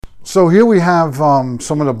So here we have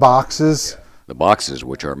some of the boxes. The boxes,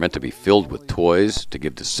 which are meant to be filled with toys to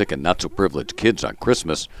give to sick and not-so-privileged kids on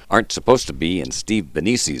Christmas, aren't supposed to be in Steve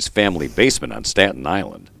Benisi's family basement on Staten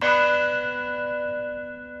Island.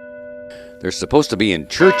 They're supposed to be in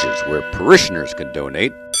churches where parishioners can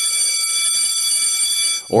donate,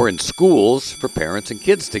 or in schools for parents and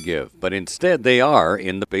kids to give, but instead they are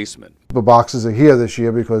in the basement. The boxes are here this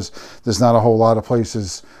year because there's not a whole lot of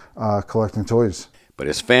places collecting toys. But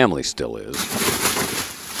his family still is.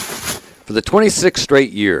 For the 26th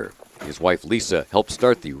straight year, his wife Lisa helped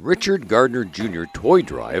start the Richard Gardner Jr. toy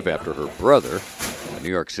drive after her brother, a New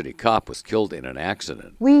York City cop, was killed in an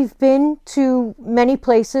accident. We've been to many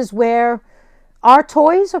places where our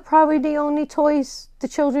toys are probably the only toys the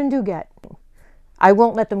children do get. I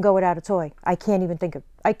won't let them go without a toy. I can't think of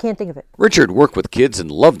it. Richard worked with kids and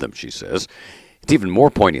loved them, she says. It's even more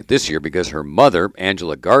poignant this year because her mother,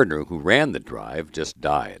 Angela Gardner, who ran the drive, just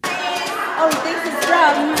died. Oh, he thinks it's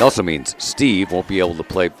from. It also means Steve won't be able to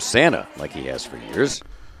play Santa like he has for years.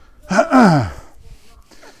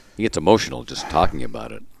 He gets emotional just talking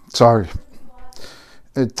about it. Sorry.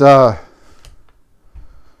 It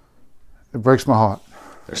breaks my heart.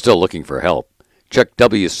 They're still looking for help. Check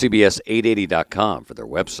WCBS880.com for their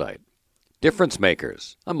website. Difference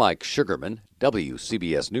Makers. I'm Mike Sugarman,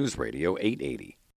 WCBS News Radio 880.